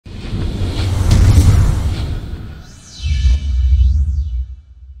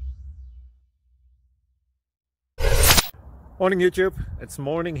Morning YouTube, it's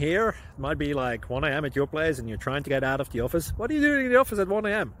morning here. It might be like 1 a.m. at your place and you're trying to get out of the office. What are you doing in the office at 1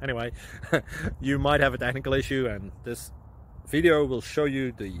 a.m? Anyway, you might have a technical issue and this video will show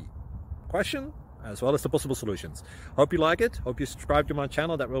you the question as well as the possible solutions. Hope you like it, hope you subscribe to my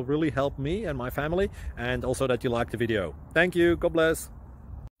channel. That will really help me and my family, and also that you like the video. Thank you, God bless.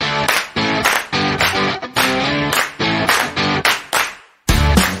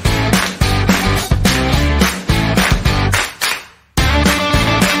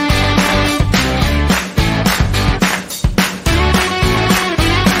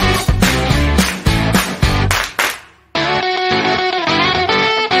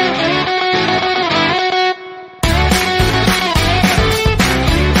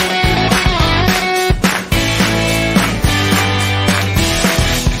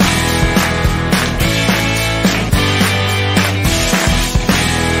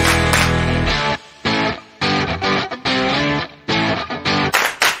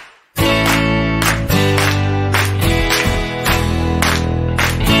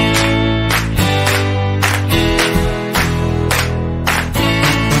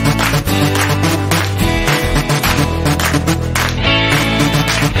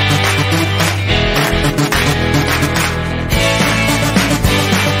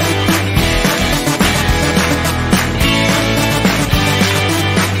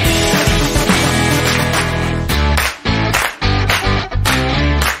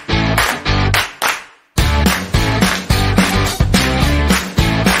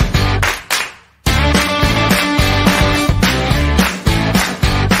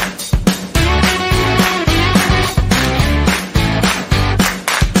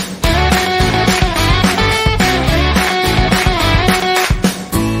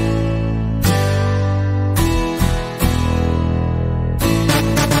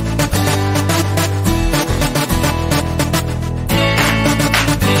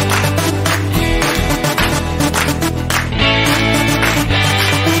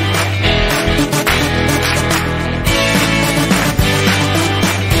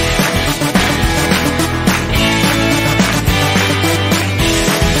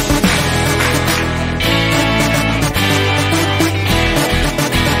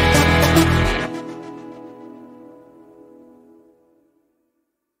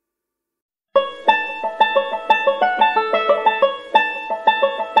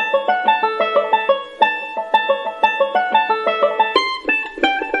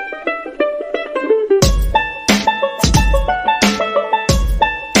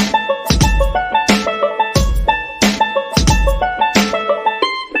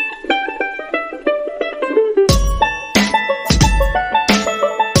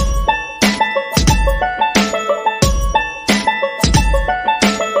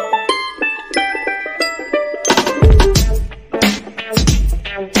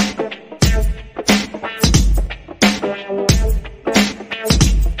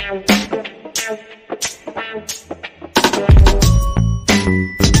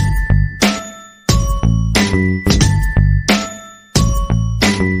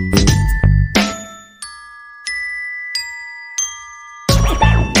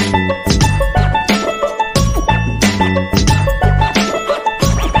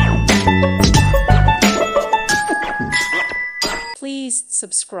 Please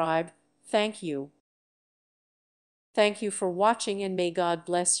subscribe. Thank you. Thank you for watching, and may God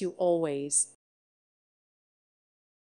bless you always.